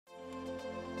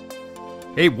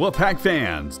Hey Wolfpack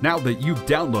fans, now that you've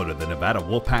downloaded the Nevada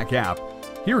Wolfpack app,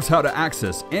 here's how to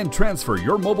access and transfer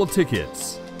your mobile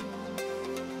tickets.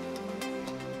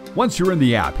 Once you're in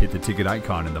the app, hit the ticket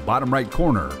icon in the bottom right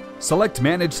corner. Select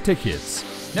Manage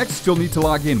Tickets. Next, you'll need to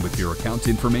log in with your account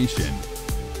information.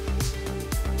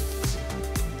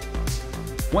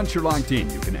 Once you're logged in,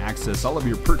 you can access all of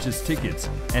your purchased tickets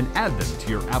and add them to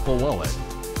your Apple Wallet.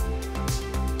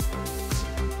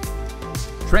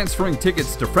 Transferring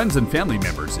tickets to friends and family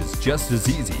members is just as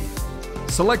easy.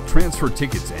 Select Transfer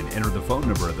Tickets and enter the phone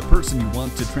number of the person you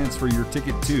want to transfer your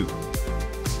ticket to.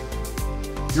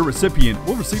 Your recipient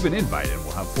will receive an invite and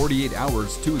will have 48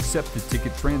 hours to accept the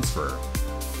ticket transfer.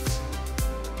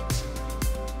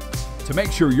 To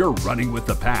make sure you're running with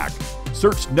the pack,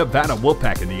 search Nevada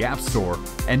Wolfpack in the App Store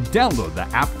and download the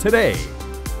app today.